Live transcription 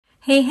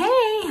Hey,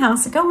 hey,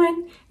 how's it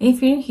going?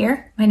 If you're new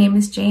here, my name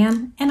is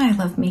Jan and I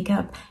love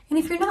makeup. And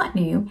if you're not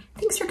new,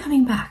 thanks for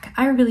coming back.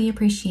 I really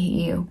appreciate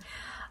you.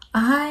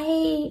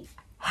 I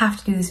have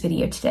to do this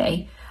video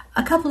today.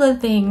 A couple of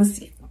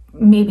things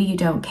maybe you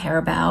don't care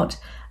about,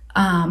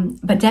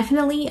 but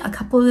definitely a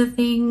couple of the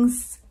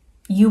things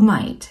you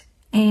might.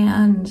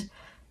 And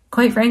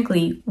quite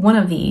frankly, one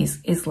of these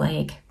is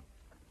like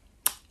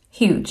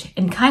huge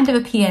and kind of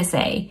a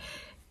PSA,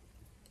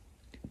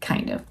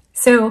 kind of.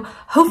 So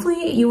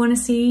hopefully you want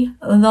to see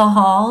the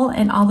haul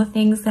and all the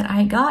things that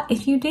I got.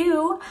 If you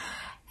do,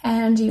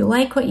 and you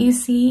like what you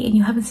see and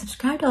you haven't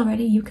subscribed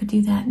already, you could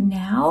do that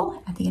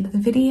now at the end of the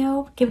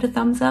video. Give it a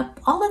thumbs up,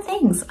 all the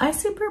things. I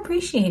super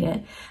appreciate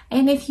it.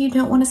 And if you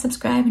don't want to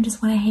subscribe and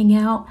just want to hang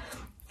out,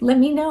 let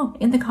me know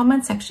in the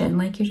comment section.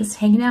 Like you're just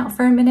hanging out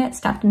for a minute,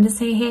 stopped in to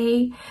say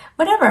hey,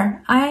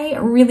 whatever. I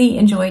really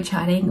enjoy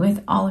chatting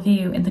with all of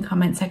you in the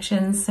comment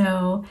section.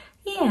 So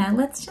yeah,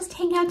 let's just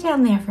hang out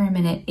down there for a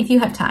minute if you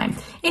have time.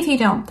 If you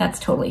don't, that's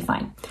totally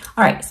fine.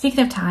 All right,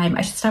 speaking of time,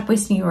 I should stop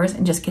wasting yours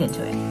and just get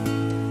into it.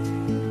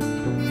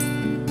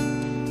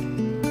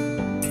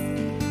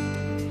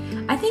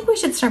 I think we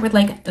should start with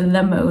like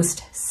the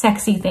most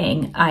sexy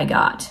thing I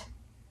got.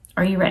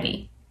 Are you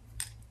ready?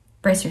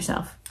 Brace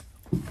yourself.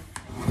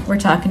 We're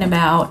talking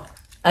about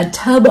a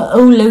tub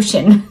o'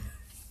 lotion.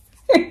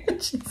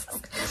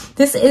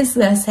 This is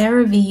the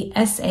CeraVe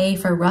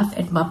SA for rough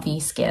and bumpy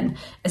skin.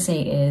 SA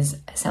is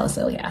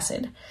salicylic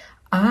acid.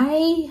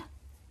 I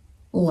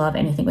love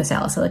anything with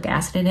salicylic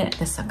acid in it.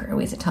 This sucker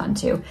weighs a ton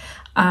too.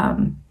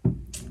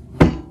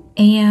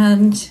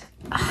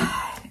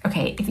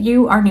 Okay, if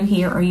you are new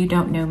here or you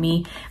don't know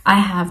me, I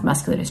have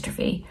muscular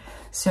dystrophy.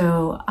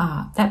 So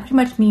that pretty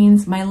much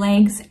means my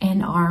legs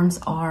and arms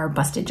are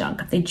busted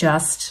junk. They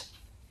just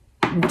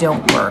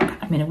don't work.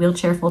 I'm in a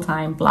wheelchair full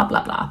time, blah,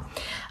 blah, blah.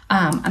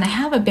 And I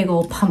have a big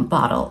old pump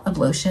bottle of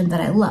lotion that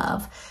I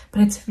love,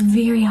 but it's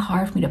very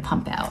hard for me to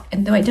pump out.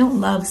 And though I don't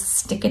love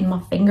sticking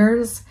my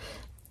fingers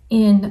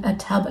in a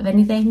tub of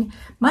anything,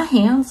 my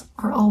hands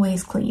are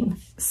always clean.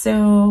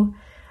 So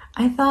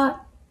I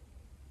thought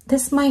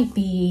this might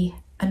be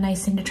a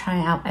nice thing to try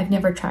out. I've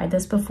never tried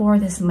this before.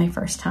 This is my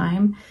first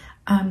time,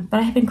 but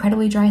I have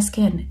incredibly dry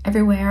skin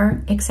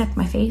everywhere except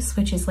my face,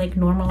 which is like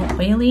normal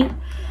oily.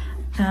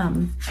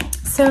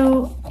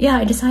 So yeah,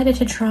 I decided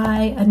to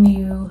try a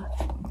new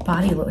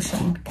body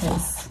lotion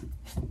because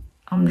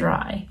I'm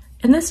dry.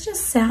 And this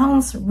just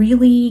sounds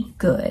really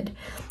good.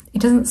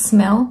 It doesn't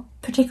smell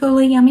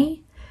particularly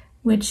yummy,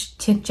 which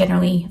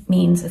generally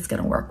means it's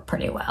gonna work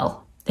pretty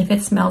well. If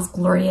it smells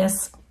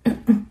glorious,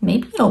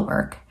 maybe it'll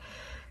work.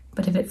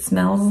 But if it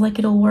smells like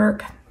it'll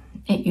work,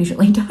 it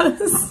usually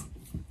does.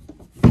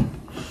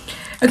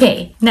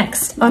 Okay,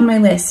 next on my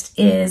list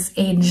is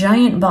a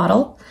giant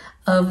bottle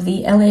of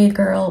the LA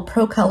Girl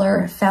Pro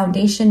Color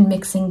Foundation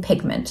Mixing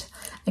Pigment.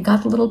 I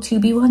got the little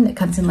tubey one that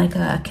comes in like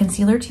a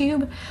concealer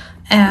tube,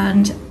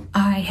 and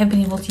I have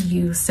been able to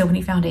use so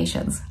many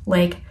foundations.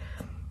 Like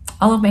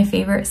all of my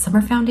favorite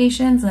summer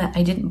foundations that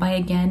I didn't buy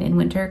again in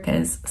winter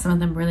because some of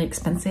them were really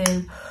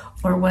expensive,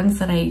 or ones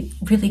that I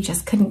really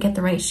just couldn't get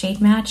the right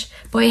shade match.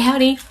 Boy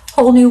howdy,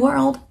 whole new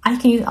world. I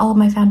can use all of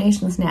my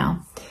foundations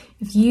now.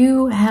 If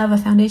you have a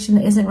foundation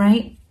that isn't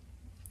right,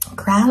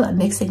 grab a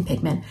mixing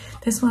pigment.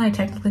 This one I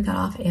technically got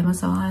off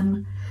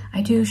Amazon.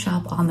 I do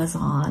shop on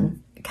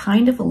Amazon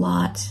kind of a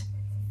lot,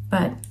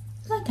 but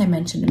like I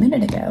mentioned a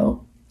minute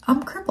ago,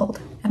 I'm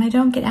crippled and I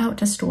don't get out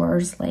to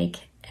stores like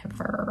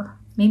ever.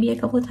 Maybe a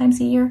couple of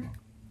times a year,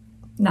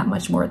 not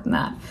much more than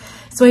that.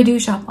 So I do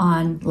shop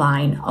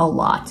online a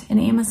lot, and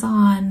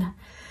Amazon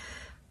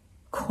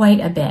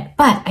quite a bit.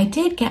 But I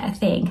did get a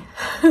thing,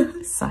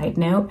 side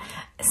note,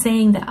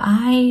 saying that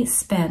I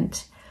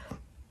spent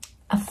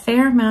a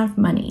fair amount of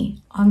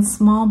money on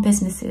small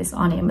businesses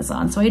on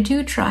Amazon. So I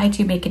do try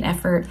to make an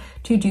effort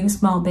to do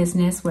small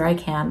business where I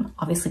can,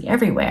 obviously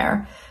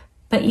everywhere,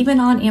 but even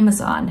on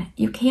Amazon,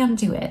 you can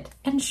do it.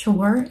 And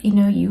sure, you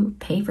know, you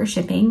pay for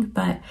shipping,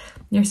 but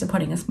you're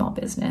supporting a small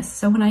business.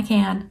 So when I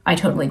can, I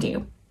totally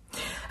do.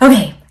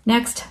 Okay,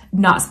 next,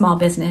 not small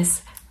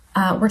business.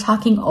 We're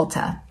talking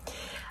Ulta.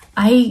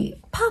 I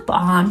pop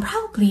on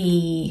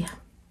probably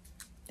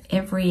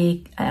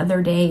every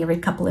other day, every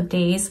couple of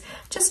days,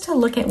 just to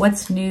look at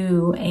what's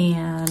new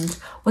and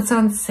what's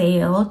on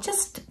sale.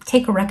 Just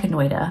take a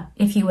reconnoiter,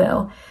 if you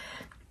will.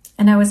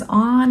 And I was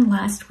on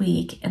last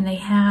week and they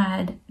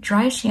had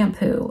dry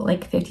shampoo,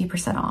 like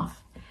 50%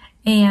 off.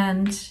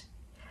 And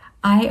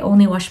I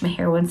only wash my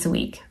hair once a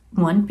week.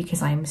 One,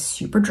 because I'm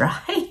super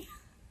dry.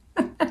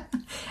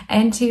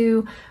 And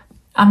two,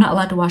 I'm not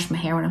allowed to wash my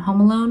hair when I'm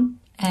home alone.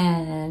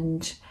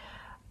 And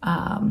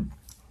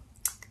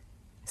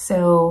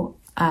so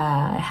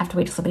I have to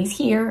wait till somebody's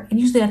here. And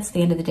usually that's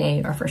the end of the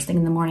day or first thing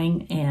in the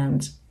morning,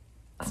 and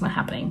that's not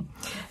happening.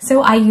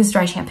 So I use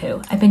dry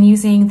shampoo. I've been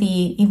using the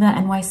Eva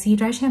NYC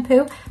dry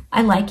shampoo.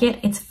 I like it,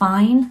 it's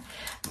fine,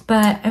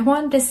 but I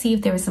wanted to see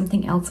if there was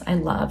something else I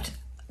loved.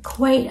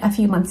 Quite a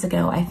few months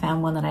ago, I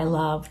found one that I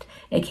loved.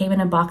 It came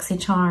in a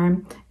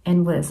BoxyCharm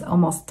and was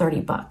almost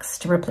 30 bucks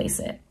to replace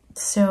it.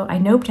 So I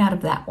noped out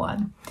of that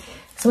one.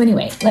 So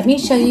anyway, let me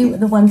show you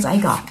the ones I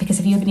got, because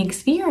if you have any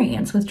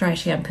experience with dry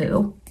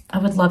shampoo, I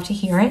would love to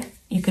hear it.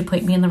 You could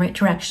point me in the right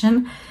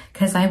direction,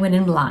 because I went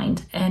in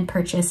blind and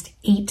purchased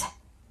 8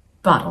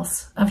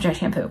 bottles of dry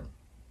shampoo.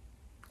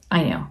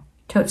 I know,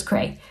 totes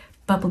cray,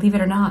 but believe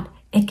it or not,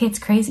 it gets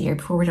crazier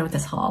before we're done with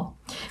this haul.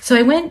 So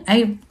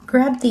I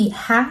grabbed the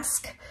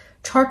Hask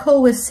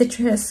Charcoal with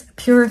Citrus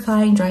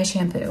Purifying Dry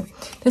Shampoo.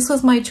 This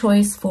was my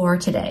choice for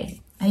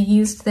today. I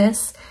used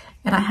this,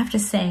 and I have to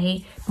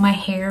say, my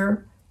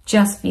hair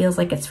just feels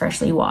like it's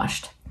freshly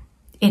washed.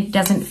 It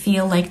doesn't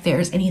feel like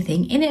there's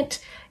anything in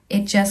it.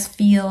 It just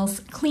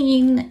feels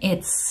clean.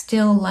 It's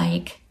still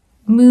like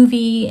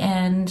movie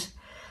and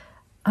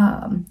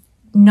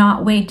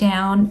not weighed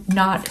down,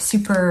 not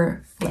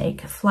super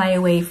like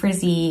flyaway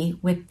frizzy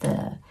with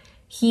the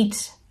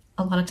heat.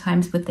 A lot of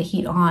times with the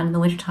heat on in the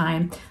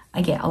wintertime,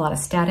 I get a lot of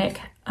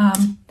static.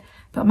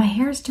 But my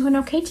hair is doing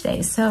okay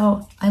today,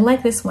 so I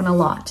like this one a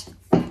lot.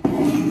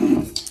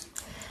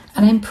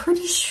 And I'm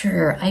pretty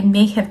sure I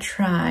may have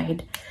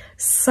tried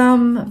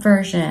some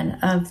version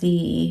of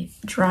the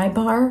Dry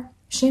Bar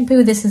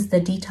shampoo. This is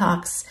the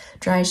Detox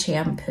Dry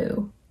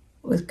Shampoo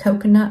with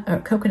coconut or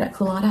coconut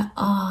colada.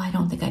 Oh, I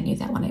don't think I knew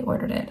that when I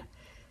ordered it.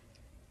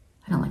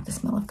 I don't like the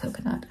smell of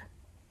coconut.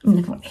 I mean,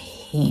 I don't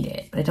hate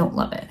it, but I don't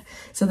love it.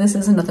 So this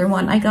is another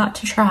one I got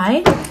to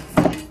try.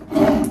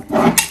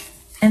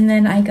 And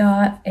then I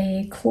got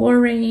a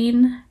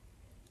Chlorane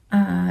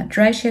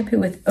dry shampoo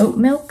with oat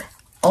milk,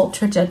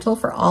 ultra gentle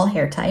for all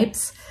hair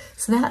types.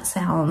 So that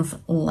sounds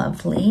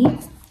lovely.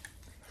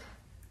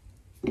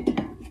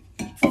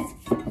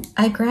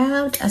 I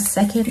grabbed a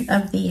second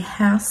of the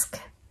Hask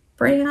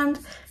brand,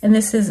 and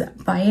this is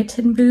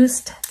Biotin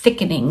Boost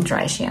Thickening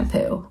Dry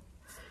Shampoo.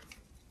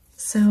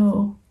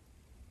 So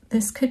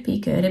this could be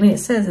good. I mean, it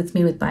says it's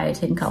made with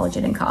biotin,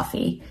 collagen, and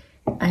coffee.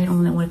 I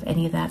don't know if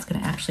any of that's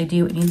going to actually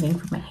do anything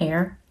for my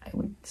hair. I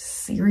would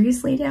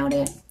seriously doubt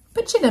it,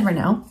 but you never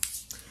know.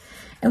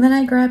 And then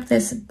I grabbed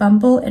this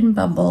Bumble and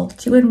Bumble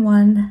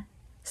 2-in-1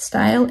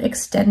 Style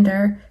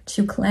Extender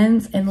to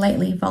cleanse and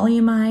lightly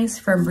volumize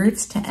from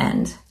roots to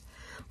end.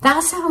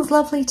 That sounds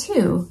lovely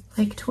too.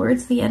 Like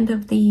towards the end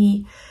of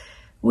the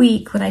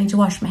week when I need to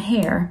wash my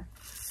hair,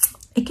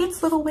 it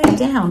gets a little weighed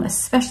down,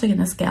 especially in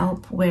the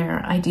scalp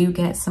where I do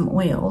get some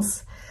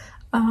oils.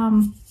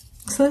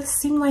 So it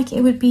seemed like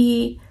it would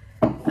be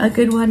a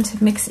good one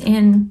to mix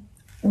in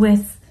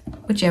with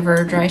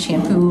whichever dry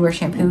shampoo or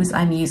shampoos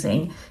I'm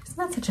using. Isn't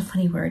that such a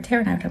funny word?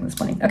 Tara and I were talking this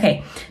morning.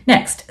 Okay,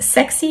 next,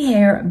 Sexy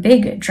Hair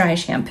Big Dry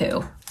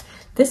Shampoo.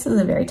 This is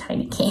a very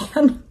tiny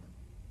can.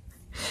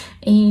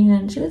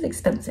 And it was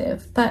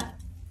expensive, but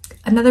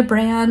another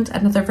brand,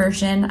 another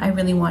version I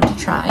really want to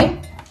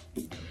try.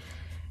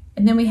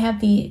 And then we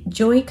have the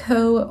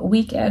Joico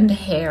Weekend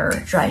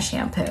Hair Dry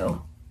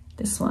Shampoo.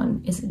 This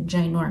one is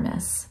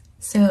ginormous.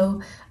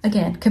 So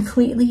again,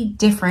 completely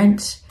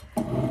different,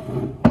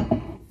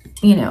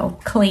 you know,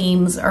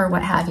 claims or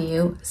what have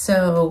you.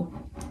 So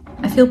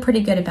I feel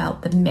pretty good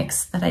about the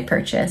mix that I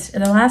purchased.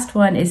 And the last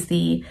one is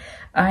the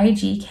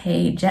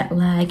IGK Jet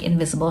Lag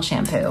Invisible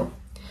Shampoo.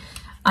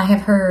 I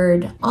have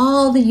heard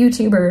all the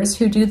YouTubers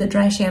who do the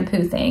dry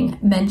shampoo thing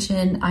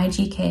mention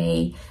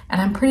IGK, and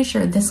I'm pretty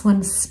sure this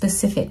one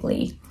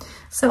specifically.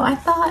 So I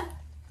thought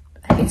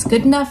it's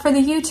good enough for the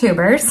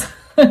YouTubers.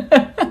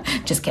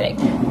 Just kidding.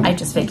 I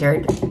just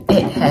figured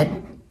it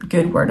had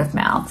good word of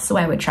mouth, so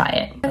I would try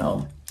it.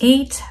 So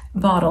 8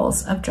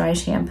 bottles of dry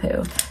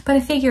shampoo, but I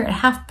figure at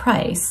half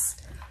price,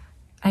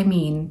 I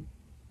mean,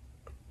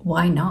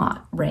 why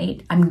not,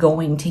 right? I'm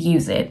going to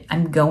use it.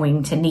 I'm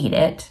going to need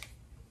it.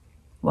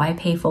 Why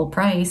pay full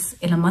price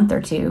in a month or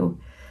two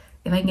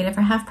if I can get it for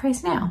half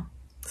price now?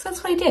 So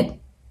that's what I did.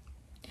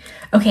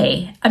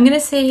 Okay, I'm gonna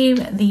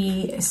save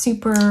the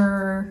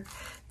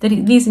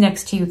these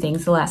next 2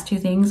 things, the last 2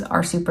 things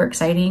are super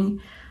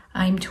exciting.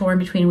 I'm torn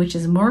between which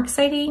is more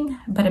exciting,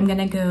 but I'm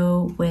gonna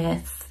go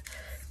with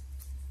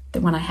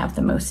the one I have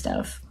the most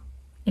of.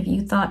 If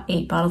you thought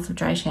 8 bottles of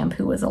dry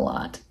shampoo was a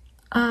lot,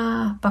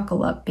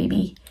 buckle up,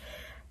 baby.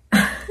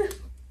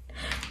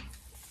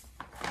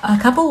 A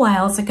couple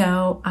whiles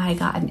ago, I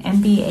got an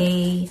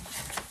NBA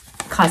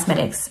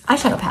Cosmetics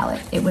eyeshadow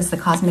palette. It was the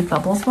Cosmic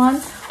Bubbles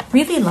one.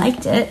 Really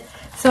liked it.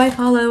 So I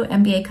follow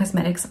NBA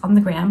Cosmetics on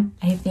the gram.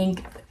 I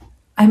think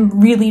I'm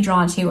really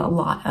drawn to a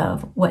lot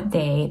of what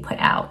they put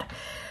out.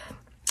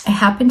 I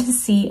happened to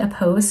see a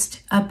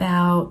post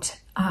about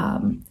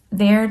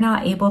they're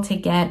not able to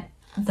get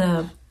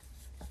the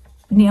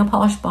nail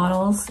polish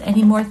bottles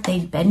anymore that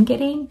they've been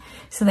getting.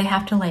 So they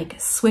have to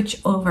like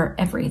switch over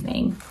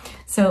everything.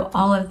 So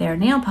all of their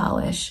nail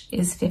polish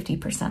is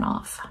 50%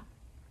 off.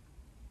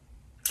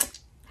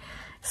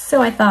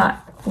 So I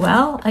thought,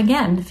 well,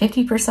 again,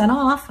 50%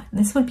 off,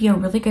 this would be a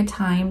really good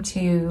time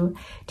to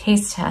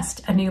taste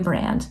test a new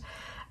brand.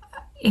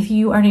 If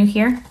you are new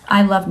here,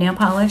 I love nail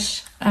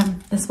polish.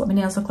 This is what my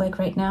nails look like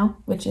right now,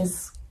 which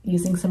is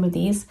using some of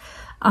these.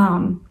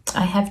 I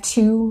have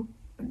 2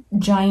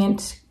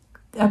 giant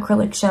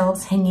acrylic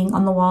shelves hanging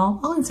on the wall.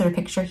 I'll insert a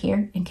picture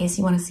here in case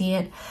you want to see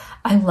it.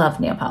 I love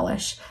nail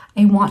polish.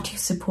 I want to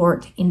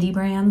support indie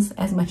brands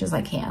as much as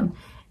I can.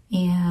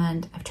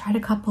 And I've tried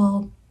a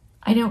couple.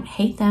 I don't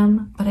hate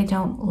them, but I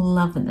don't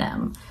love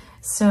them.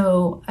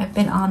 So I've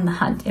been on the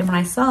hunt. And when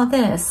I saw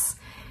this,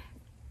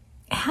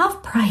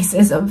 half price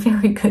is a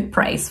very good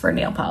price for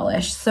nail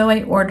polish. So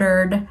I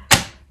ordered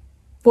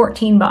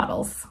 14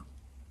 bottles.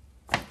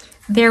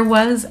 There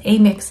was a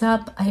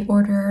mix-up. I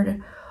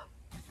ordered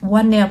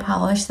one nail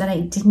polish that I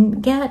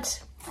didn't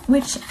get,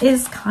 which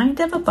is kind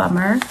of a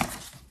bummer,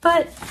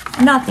 but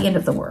not the end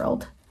of the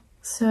world.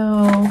 So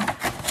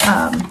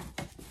I'm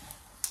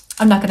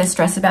not going to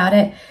stress about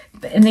it.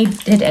 And they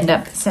did end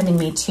up sending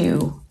me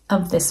 2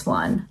 of this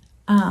one.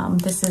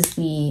 This is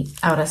the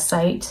Out of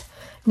Sight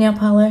nail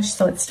polish.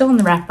 So it's still in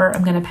the wrapper.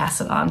 I'm going to pass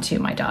it on to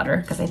my daughter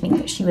because I think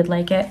that she would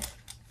like it.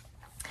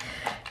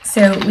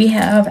 So we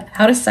have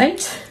Out of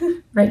Sight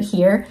right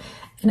here.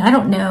 And I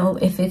don't know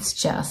if it's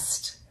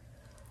just,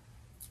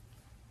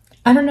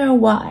 I don't know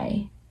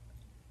why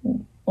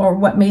or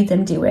what made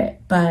them do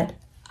it, but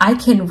I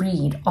can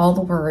read all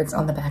the words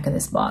on the back of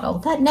this bottle.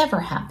 That never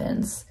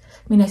happens.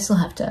 I mean, I still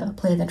have to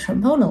play the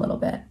trombone a little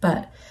bit,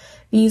 but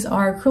these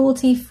are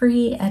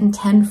cruelty-free and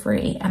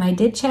 10-free. And I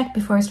did check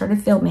before I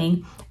started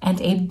filming, and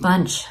a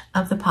bunch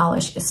of the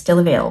polish is still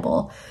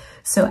available.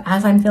 So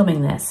as I'm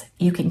filming this,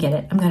 you can get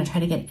it. I'm going to try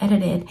to get it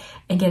edited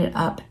and get it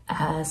up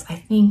as, I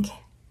think,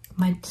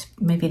 my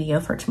video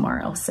for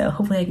tomorrow. So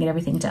hopefully I can get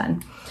everything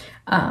done.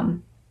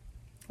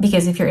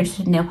 Because if you're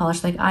interested in nail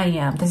polish like I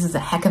am, this is a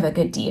heck of a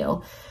good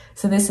deal.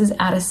 So this is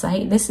Out of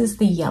Sight. This is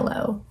the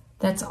yellow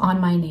that's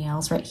on my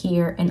nails right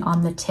here and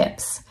on the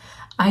tips.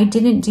 I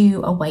didn't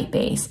do a white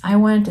base. I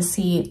wanted to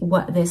see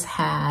what this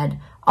had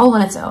all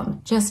on its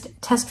own.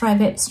 Just test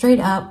drive it straight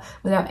up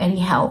without any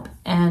help.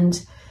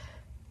 And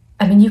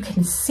I mean, you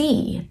can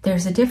see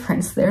there's a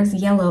difference. There's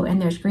yellow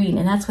and there's green,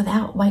 and that's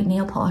without white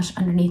nail polish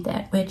underneath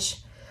it, which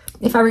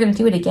if I were going to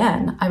do it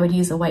again, I would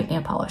use a white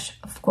nail polish,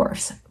 of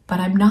course. But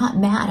I'm not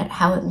mad at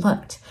how it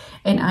looked.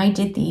 And I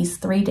did these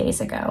 3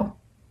 days ago,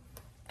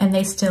 and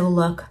they still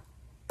look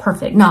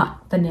perfect.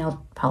 Not the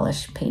nail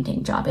polish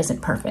painting job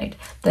isn't perfect.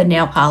 The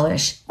nail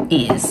polish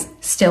is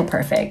still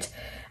perfect.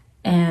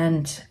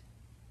 And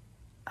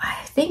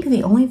I think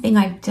the only thing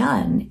I've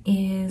done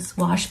is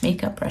wash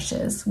makeup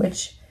brushes,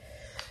 which,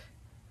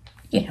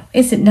 you know,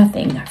 isn't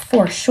nothing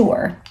for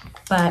sure,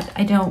 but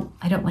I don't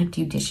like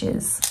do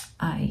dishes.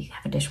 I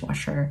have a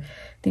dishwasher,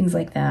 things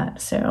like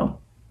that.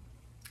 So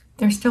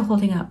they're still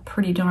holding up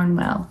pretty darn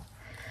well.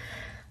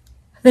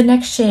 The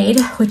next shade,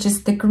 which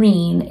is the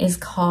green, is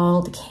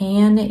called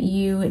Can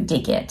You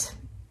Dig It?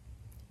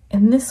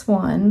 And this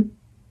one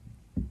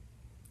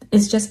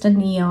is just a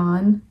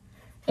neon,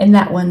 and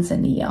that one's a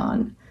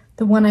neon.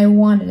 The one I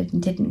wanted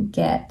and didn't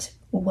get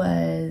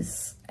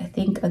was, I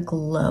think, a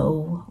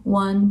glow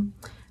one,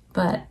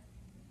 but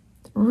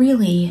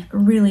really,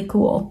 really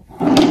cool.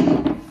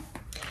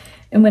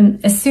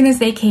 And as soon as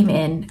they came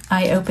in,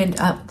 I opened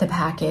up the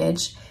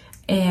package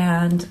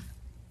and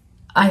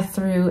I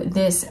threw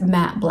this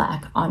matte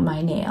black on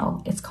my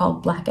nail. It's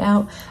called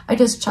Blackout. I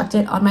just chucked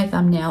it on my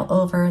thumbnail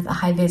over the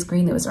high-vis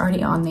green that was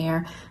already on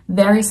there.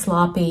 Very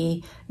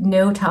sloppy,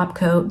 no top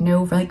coat,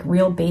 no like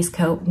real base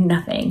coat,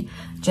 nothing.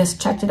 Just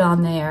chucked it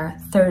on there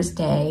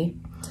Thursday,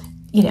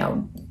 you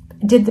know,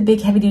 did the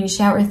big heavy-duty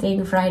shower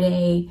thing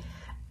Friday,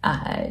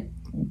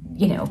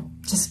 you know,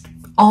 just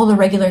all the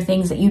regular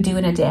things that you do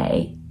in a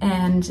day.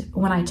 And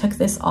when I took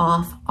this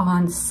off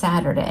on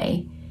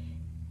Saturday,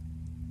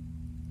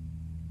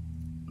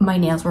 my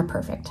nails were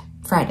perfect.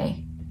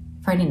 Friday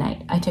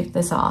night, I took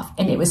this off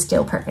and it was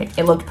still perfect.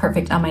 It looked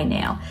perfect on my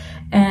nail.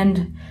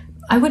 And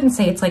I wouldn't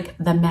say it's like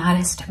the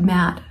mattest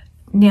matte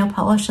nail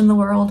polish in the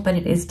world, but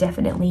it is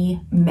definitely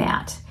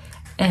matte.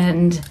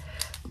 And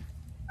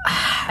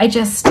I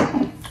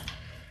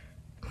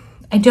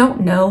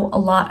don't know a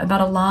lot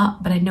about a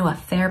lot, but I know a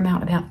fair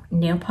amount about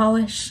nail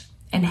polish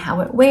and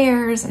how it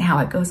wears and how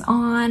it goes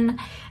on.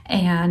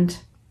 And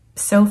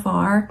so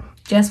far,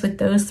 just with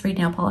those 3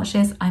 nail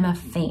polishes, I'm a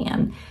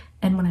fan.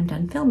 And when I'm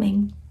done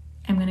filming,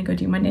 I'm gonna go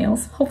do my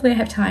nails. Hopefully I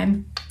have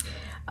time.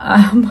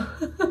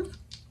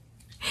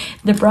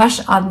 The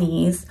brush on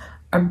these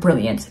are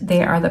brilliant.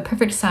 They are the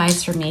perfect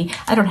size for me.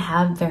 I don't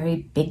have very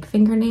big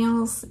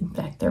fingernails. In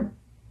fact, they're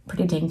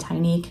pretty dang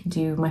tiny. I can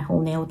do my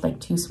whole nail with like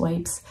 2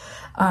 swipes.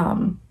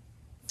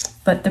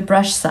 But the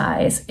brush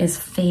size is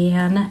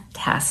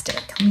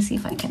fantastic. Let me see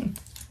if I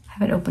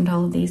haven't opened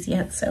all of these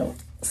yet, so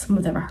some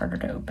of them are harder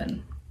to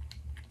open.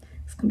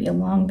 It's gonna be a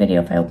long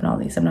video if I open all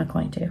these. I'm not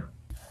going to.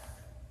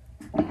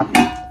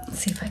 Let's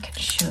see if I can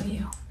show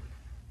you.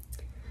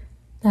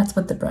 That's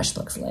what the brush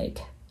looks like.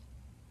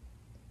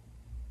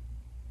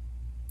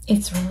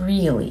 It's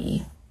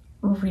really,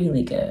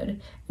 really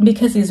good. And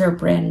because these are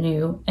brand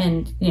new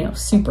and, you know,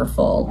 super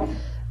full,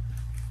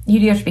 you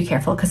do have to be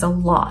careful because a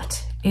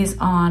lot is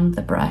on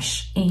the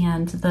brush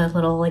and the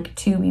little like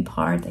tubey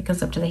part that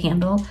goes up to the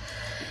handle.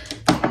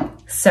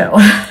 So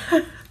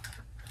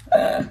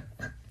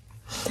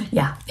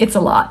yeah, it's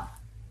a lot.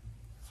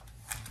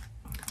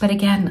 But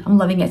again, I'm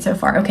loving it so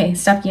far. Okay,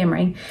 stop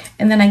yammering.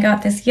 And then I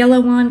got this yellow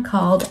one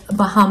called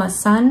Bahama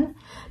Sun.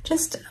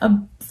 just a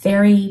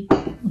very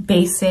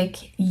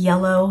basic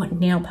yellow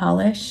nail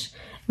polish.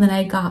 And then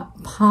I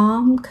got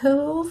Palm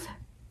Cove,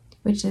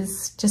 which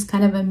is just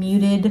kind of a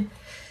muted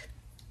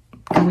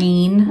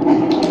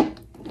green.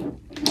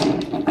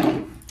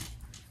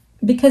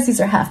 Because these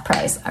are half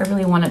price, I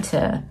really wanted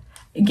to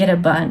get a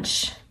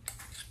bunch.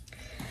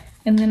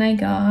 And then I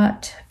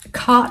got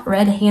Caught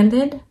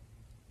Red-Handed,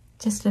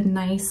 just a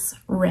nice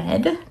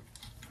red.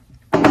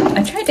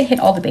 I tried to hit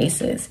all the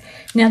bases.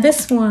 Now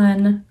this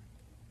one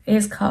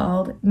is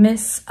called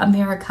Miss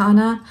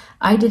Americana.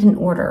 I didn't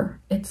order.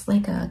 It's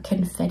like a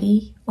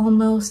confetti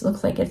almost. It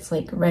looks like it's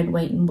like red,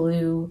 white, and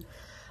blue.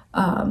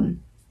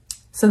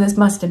 So this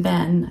must have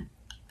been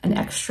an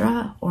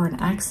extra or an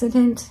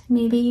accident,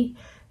 maybe.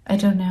 I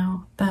don't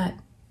know, but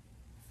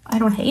I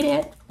don't hate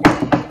it.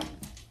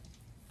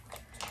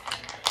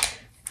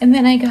 And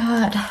then I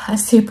got a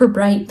super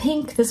bright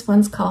pink. This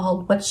one's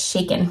called What's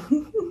Shakin'.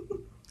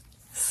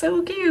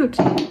 So cute.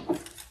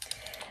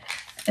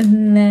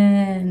 And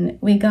then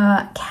we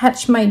got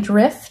Catch My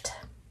Drift,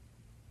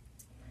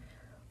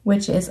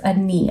 which is a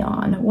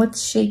neon.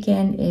 What's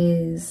Shakin'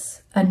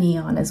 is a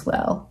neon as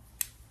well.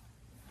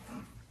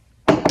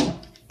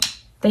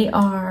 They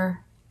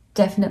are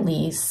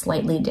definitely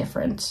slightly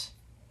different.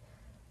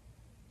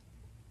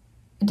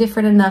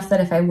 Different enough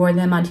that if I wore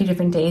them on 2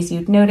 different days,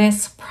 you'd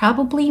notice.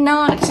 Probably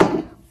not,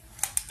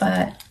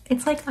 but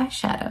it's like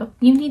eyeshadow.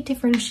 You need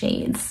different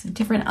shades,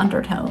 different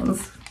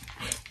undertones.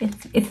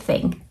 It's a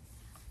thing.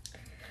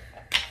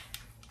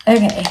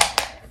 Okay,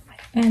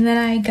 and then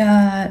I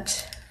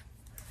got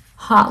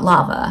Hot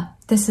Lava.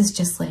 This is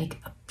just like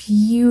a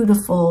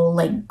beautiful,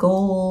 like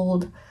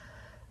gold,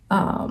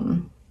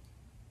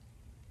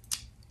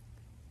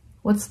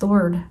 what's the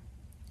word?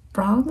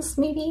 Bronze,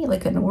 maybe?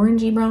 Like an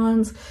orangey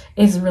bronze.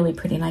 Is really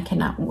pretty, and I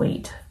cannot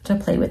wait to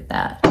play with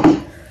that.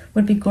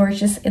 Would be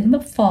gorgeous in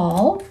the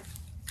fall.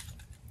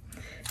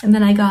 And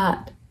then I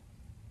got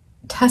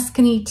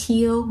Tuscany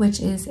Teal, which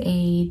is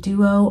a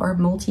duo or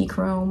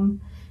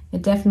multi-chrome.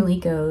 It definitely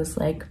goes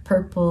like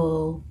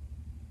purple,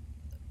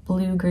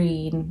 blue,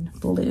 green,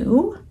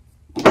 blue.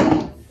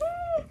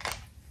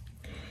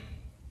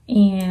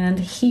 And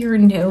Hear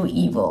No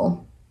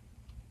Evil,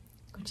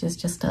 which is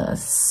just a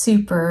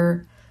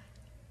super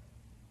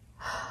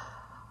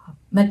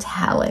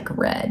metallic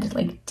red,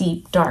 like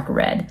deep dark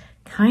red,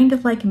 kind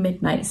of like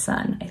Midnight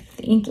Sun. I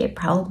think it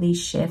probably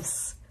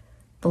shifts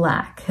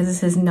black because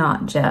this is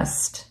not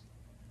just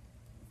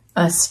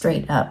a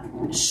straight up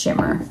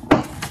shimmer.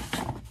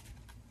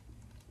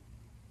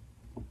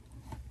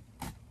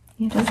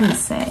 It doesn't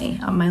say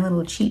on my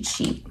little cheat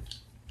sheet.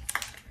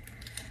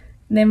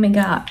 Then we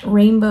got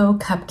Rainbow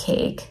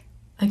Cupcake,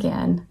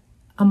 again,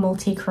 a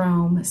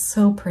multi-chrome,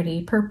 so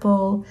pretty,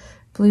 purple,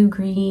 blue,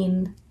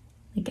 green,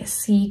 like a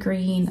sea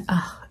green.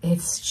 Oh,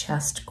 it's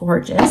just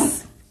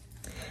gorgeous.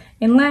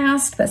 And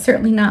last, but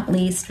certainly not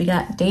least, we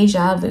got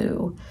Deja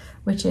Vu,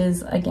 which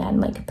is, again,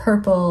 like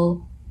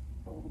purple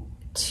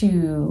to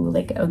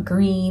like a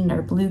green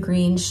or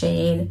blue-green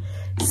shade.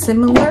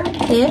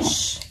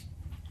 Similar-ish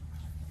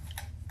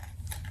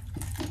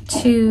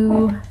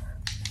to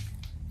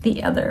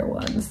the other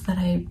ones that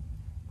I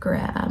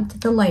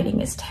grabbed. The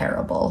lighting is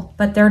terrible,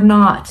 but they're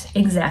not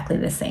exactly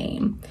the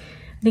same.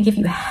 I think if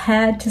you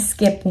had to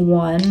skip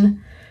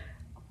one,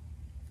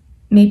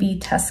 maybe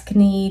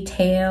Tuscany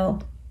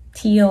Teal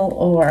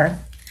or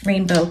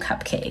Rainbow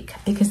Cupcake,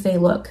 because they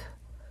look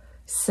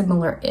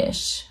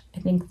similar-ish. I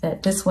think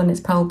that this one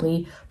is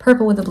probably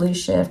purple with a blue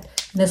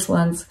shift. This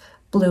one's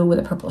blue with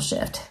a purple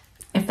shift,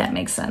 if that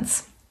makes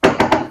sense.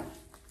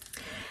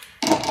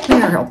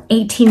 We are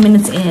 18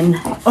 minutes in.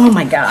 Oh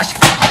my gosh.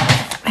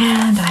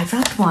 And I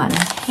dropped one.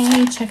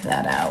 Hey, check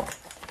that out.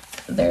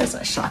 There's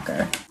a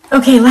shocker.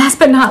 Okay, last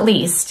but not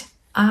least,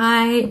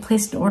 I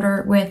placed an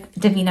order with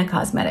Divina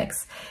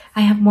Cosmetics.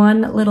 I have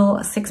one little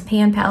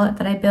 6-pan palette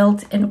that I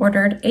built and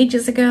ordered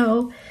ages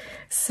ago.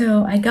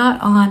 So I got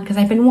on, because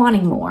I've been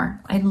wanting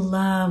more. I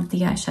love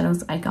the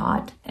eyeshadows I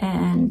got,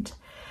 and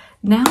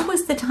now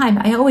was the time.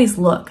 I always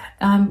look,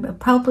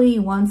 probably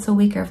once a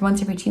week or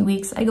once every 2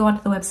 weeks, I go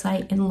onto the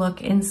website and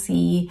look and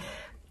see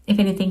if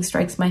anything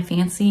strikes my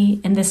fancy.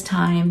 And this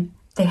time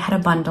they had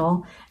a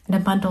bundle, and a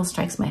bundle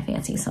strikes my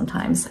fancy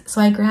sometimes. So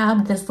I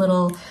grabbed this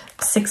little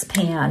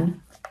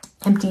 6-pan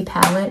empty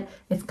palette.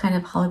 It's kind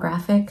of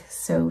holographic,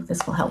 so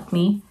this will help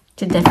me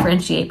to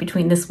differentiate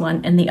between this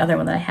one and the other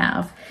one that I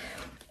have.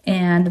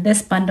 And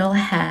this bundle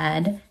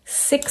had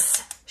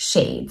 6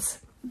 shades.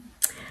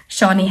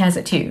 Shawnee has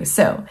it too.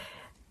 So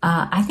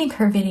I think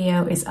her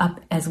video is up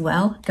as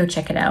well. Go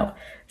check it out.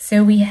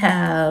 So we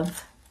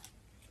have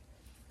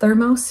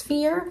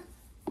Thermosphere.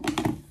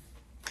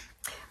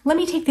 Let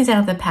me take these out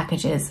of the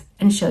packages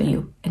and show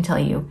you and tell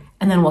you,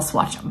 and then we'll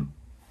swatch them.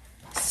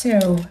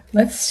 So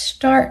let's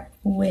start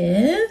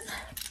with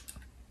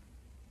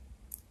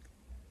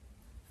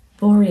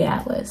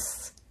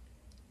Borealis,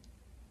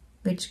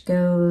 which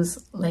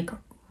goes like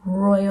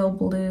royal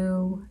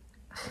blue.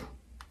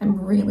 I'm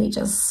really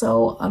just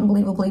so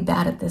unbelievably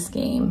bad at this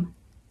game.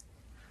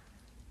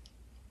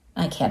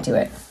 I can't do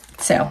it.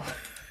 So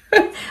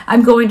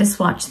I'm going to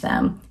swatch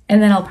them,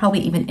 and then I'll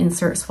probably even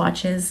insert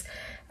swatches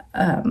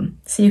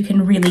so you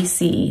can really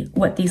see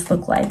what these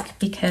look like,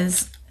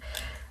 because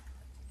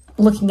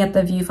looking at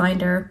the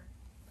viewfinder,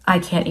 I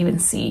can't even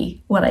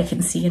see what I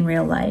can see in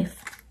real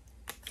life.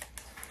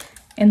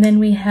 And then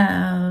we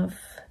have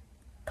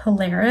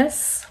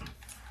Polaris,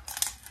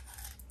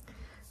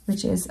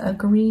 which is a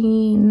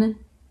green.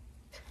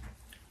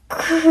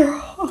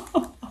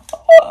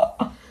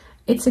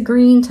 It's a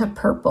green to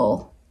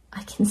purple.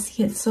 I can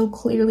see it so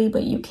clearly,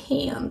 but you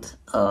can't.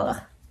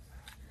 Ugh.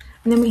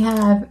 And then we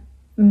have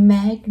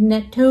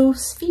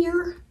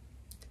Magnetosphere.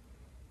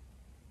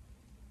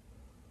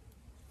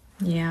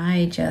 Yeah,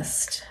 I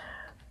just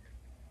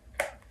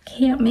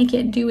can't make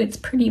it do its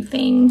pretty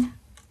thing.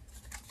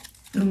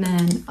 And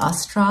then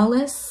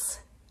Australis.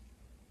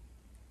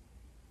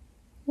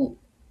 Ooh,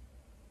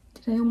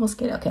 did I almost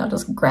get it? Okay, I'll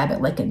just grab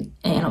it like an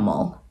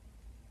animal.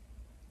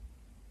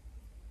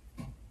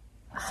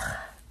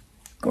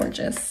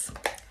 Gorgeous.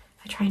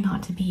 I try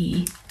not to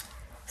be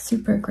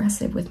super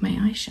aggressive with my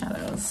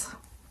eyeshadows,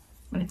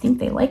 but I think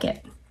they like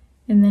it.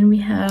 And then we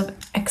have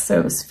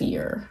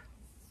Exosphere.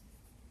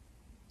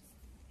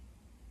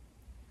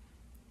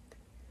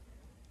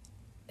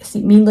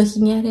 See, me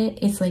looking at it,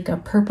 it's like a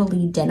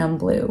purpley denim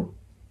blue,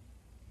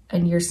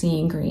 and you're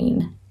seeing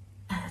green.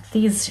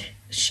 These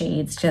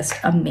shades just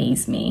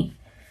amaze me.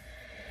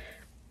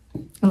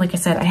 And like I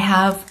said, I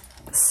have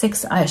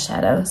 6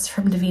 eyeshadows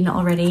from Divina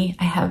already.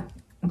 I have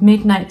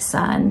Midnight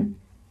Sun,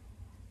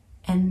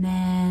 and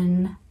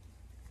then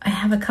I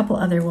have a couple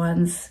other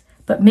ones,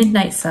 but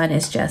Midnight Sun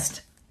is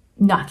just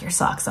knock your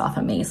socks off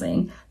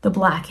amazing. The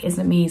black is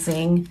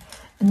amazing.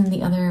 And then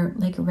the other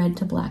like red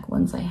to black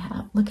ones I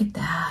have, look at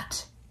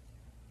that.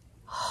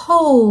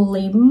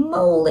 Holy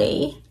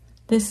moly.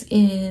 This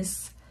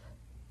is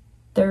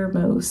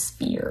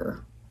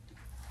Thermosphere.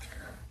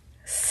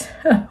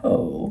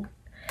 So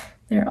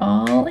they're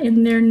all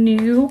in their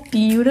new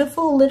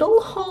beautiful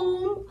little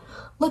home.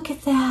 Look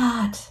at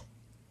that.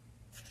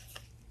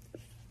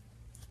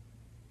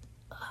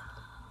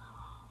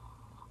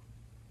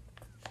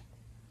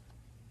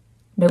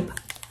 Nope.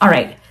 All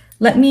right,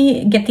 let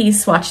me get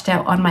these swatched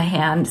out on my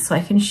hand so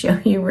I can show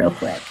you real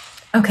quick.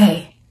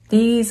 Okay,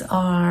 these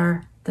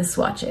are the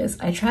swatches.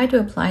 I tried to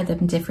apply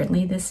them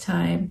differently this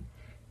time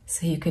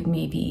so you could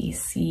maybe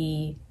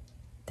see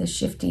the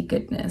shifty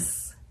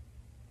goodness.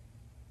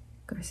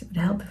 Of course, it would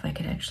help if I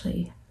could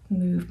actually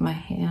move my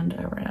hand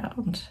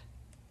around.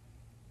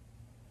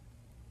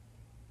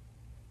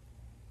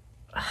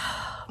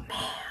 Oh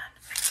man,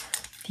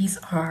 these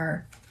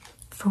are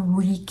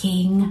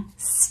freaking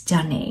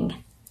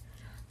stunning.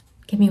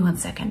 Give me 1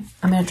 second.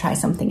 I'm gonna try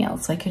something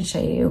else so I can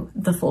show you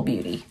the full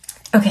beauty.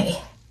 Okay,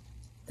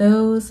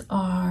 those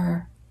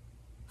are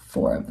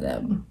 4 of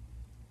them.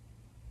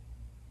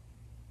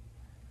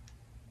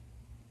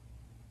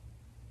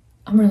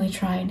 I'm really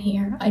trying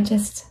here. I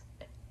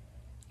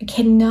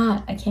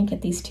can't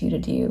get these 2 to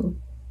do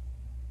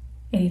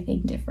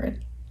anything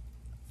different.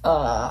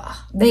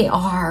 They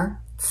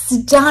are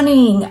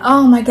stunning.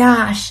 Oh my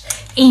gosh.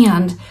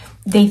 And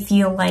they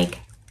feel like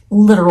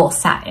literal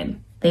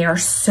satin. They are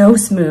so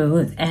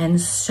smooth and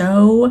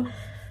so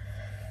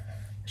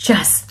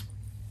just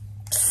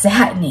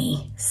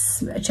satiny.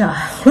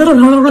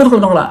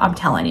 I'm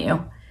telling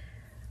you,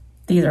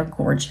 these are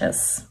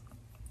gorgeous.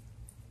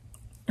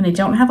 And I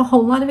don't have a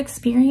whole lot of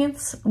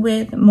experience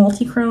with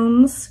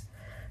multi-chromes,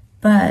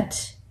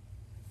 but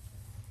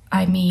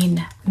I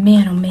mean,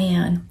 man, oh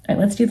man. All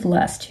right, let's do the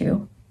last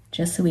 2,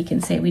 just so we can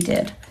say we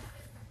did.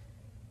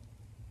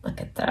 Look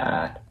at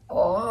that.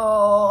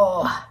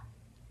 Oh.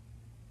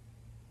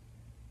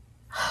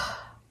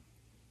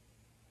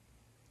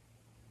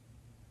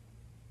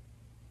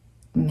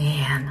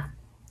 Man,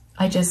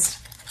 I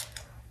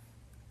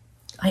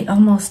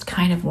almost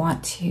kind of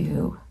want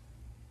to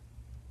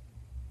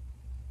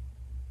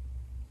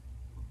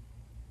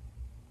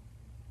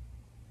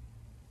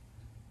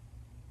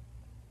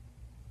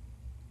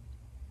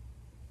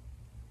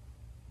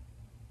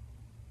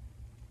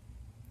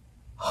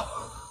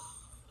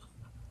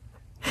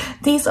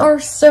these are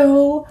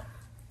so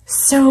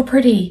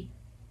pretty.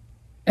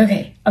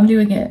 Okay, I'm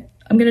doing it.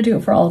 I'm gonna do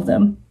it for all of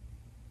them.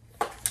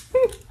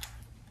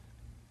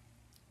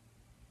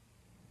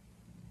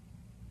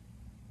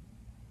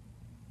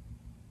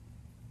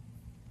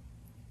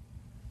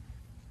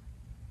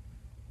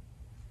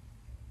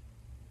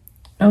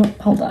 Oh,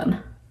 hold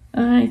on.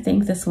 I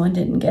think this one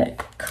didn't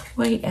get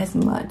quite as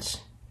much.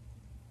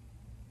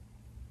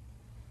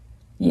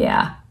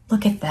 Yeah,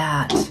 look at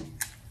that.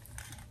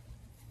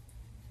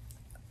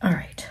 All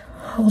right,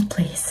 hold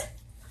please.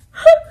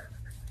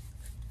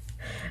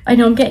 I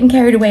know I'm getting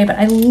carried away, but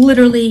I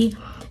literally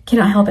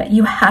cannot help it.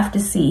 You have to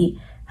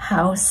see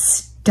how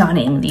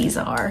stunning these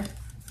are.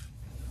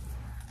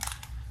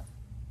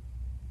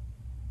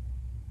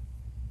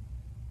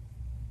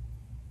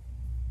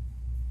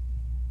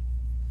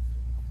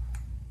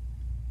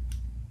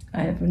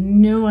 I have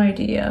no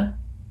idea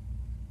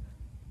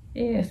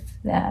if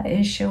that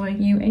is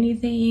showing you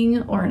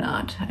anything or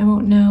not. I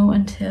won't know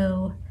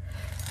until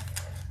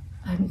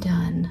I'm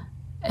done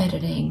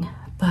editing,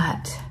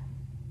 but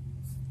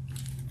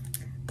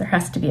there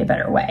has to be a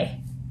better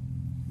way.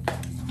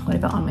 What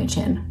about on my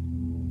chin?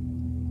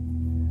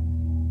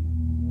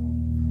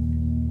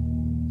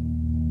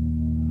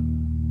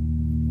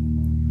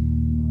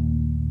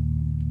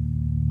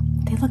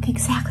 They look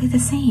exactly the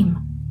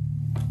same.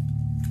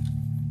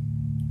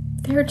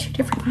 There are two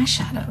different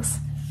eyeshadows.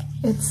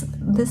 It's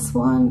this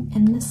one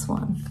and this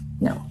one.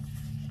 No,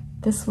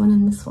 this one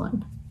and this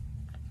one.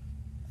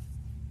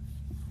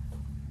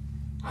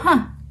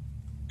 Huh.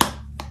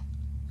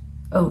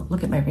 Oh,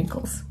 look at my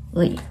wrinkles.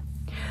 Lee.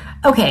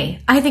 Okay,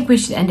 I think we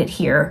should end it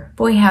here.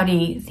 Boy,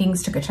 howdy,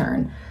 things took a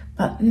turn.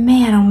 But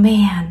man, oh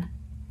man,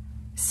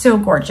 so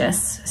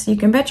gorgeous. So you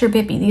can bet your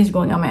bippy these are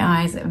going on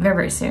my eyes very,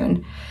 very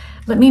soon.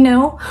 Let me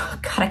know.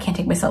 God, I can't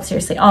take myself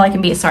seriously. All I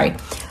can be is sorry.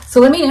 So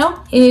let me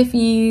know if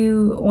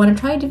you want to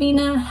try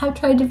Divina, have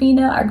tried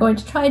Divina, are going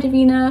to try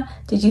Divina.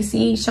 Did you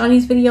see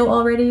Shawnee's video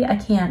already? I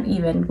can't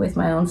even with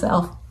my own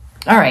self.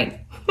 All right.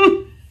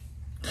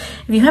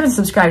 If you haven't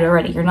subscribed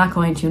already, you're not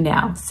going to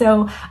now.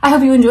 So I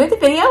hope you enjoyed the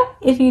video.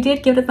 If you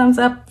did, give it a thumbs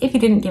up. If you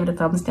didn't, give it a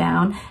thumbs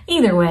down.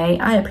 Either way,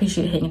 I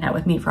appreciate hanging out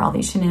with me for all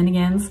these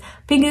shenanigans.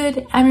 Be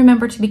good and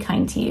remember to be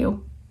kind to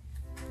you.